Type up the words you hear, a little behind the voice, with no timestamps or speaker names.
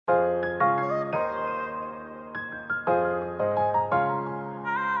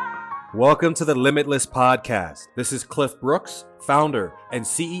Welcome to the Limitless Podcast. This is Cliff Brooks, founder and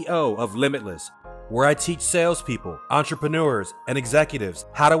CEO of Limitless, where I teach salespeople, entrepreneurs, and executives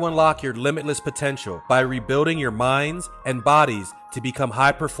how to unlock your limitless potential by rebuilding your minds and bodies to become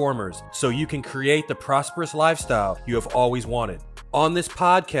high performers so you can create the prosperous lifestyle you have always wanted. On this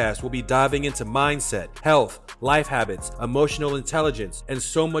podcast, we'll be diving into mindset, health, life habits, emotional intelligence, and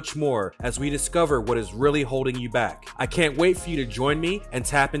so much more as we discover what is really holding you back. I can't wait for you to join me and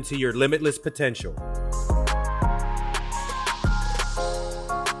tap into your limitless potential.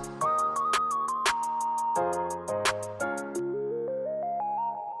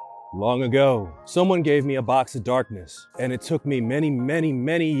 Long ago, someone gave me a box of darkness, and it took me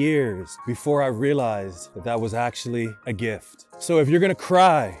many years before I realized that was actually a gift. So if you're gonna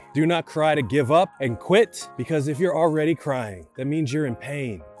cry, do not cry to give up and quit, because if you're already crying, that means you're in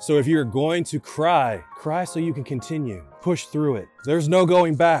pain. So if you're going to cry so you can continue. Push through it. There's no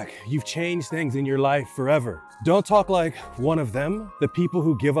going back. You've changed things in your life forever. Don't talk like one of them, the people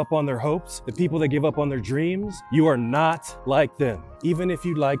who give up on their hopes, the people that give up on their dreams. You are not like them, even if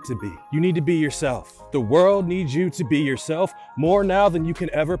you'd like to be. You need to be yourself. The world needs you to be yourself more now than you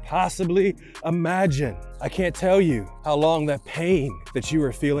can ever possibly imagine. I can't tell you how long that pain that you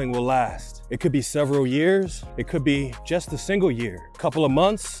are feeling will last. It could be several years. It could be just a single year, a couple of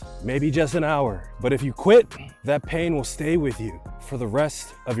months, maybe just an hour. But if you quit, that pain will stay with you for the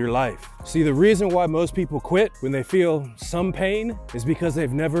rest of your life. See, the reason why most people quit when they feel some pain is because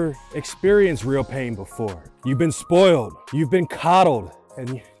they've never experienced real pain before. You've been spoiled, you've been coddled, and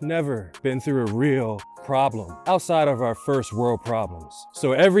you've never been through a real problem outside of our first world problems.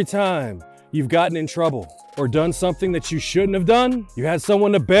 So every time you've gotten in trouble or done something that you shouldn't have done, you had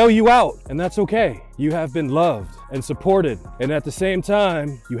someone to bail you out, and that's okay. You have been loved and supported, and at the same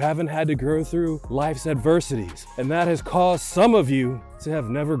time, you haven't had to go through life's adversities, and that has caused some of you to have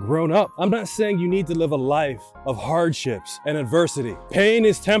never grown up. I'm not saying you need to live a life of hardships and adversity. Pain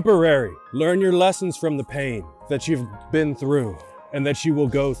is temporary. Learn your lessons from the pain that you've been through and that you will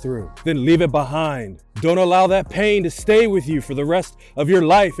go through. Then leave it behind. Don't allow that pain to stay with you for the rest of your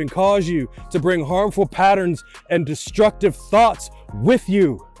life and cause you to bring harmful patterns and destructive thoughts with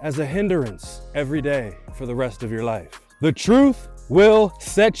you as a hindrance every day for the rest of your life. The truth will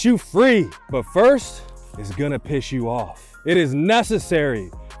set you free, but first, it's gonna piss you off. It is necessary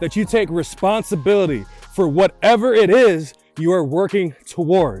that you take responsibility for whatever it is you are working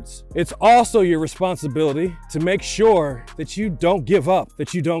towards. It's also your responsibility to make sure that you don't give up,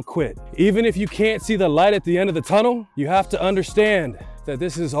 that you don't quit. Even if you can't see the light at the end of the tunnel, you have to understand that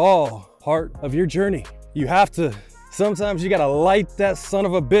this is all part of your journey. Sometimes you gotta light that son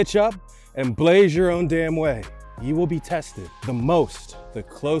of a bitch up and blaze your own damn way. You will be tested the most, the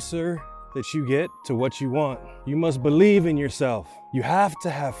closer that you get to what you want. You must believe in yourself. You have to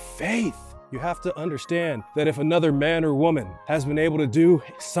have faith. You have to understand that if another man or woman has been able to do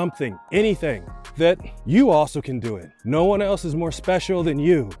something, anything, that you also can do it. No one else is more special than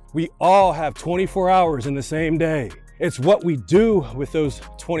you. We all have 24 hours in the same day. It's what we do with those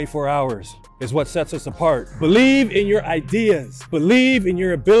 24 hours is what sets us apart. Believe in your ideas, believe in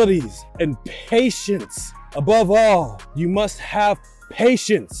your abilities, and patience. Above all, you must have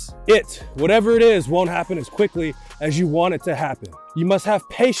patience. Whatever it is, won't happen as quickly as you want it to happen. You must have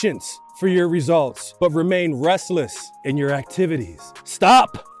patience for your results, but remain restless in your activities.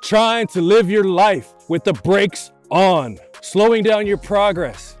 Stop trying to live your life with the brakes on, slowing down your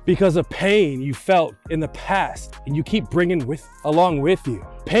progress because of pain you felt in the past and you keep bringing along with you.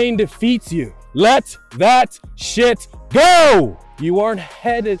 Pain defeats you. Let that shit go. You aren't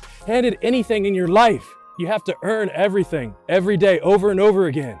handed anything in your life. You have to earn everything every day over and over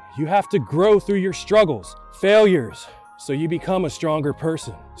again. You have to grow through your struggles, failures, so you become a stronger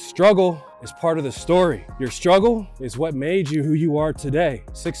person. Struggle is part of the story. Your struggle is what made you who you are today.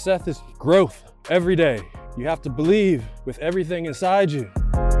 Success is growth every day. You have to believe with everything inside you.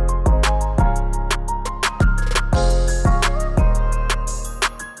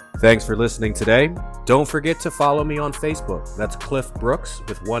 Thanks for listening today. Don't forget to follow me on Facebook. That's Cliff Brooks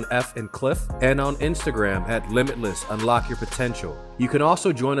with one F in Cliff, and on Instagram at Limitless Unlock Your Potential. You can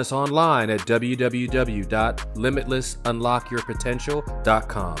also join us online at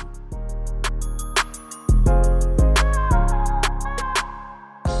www.limitlessunlockyourpotential.com.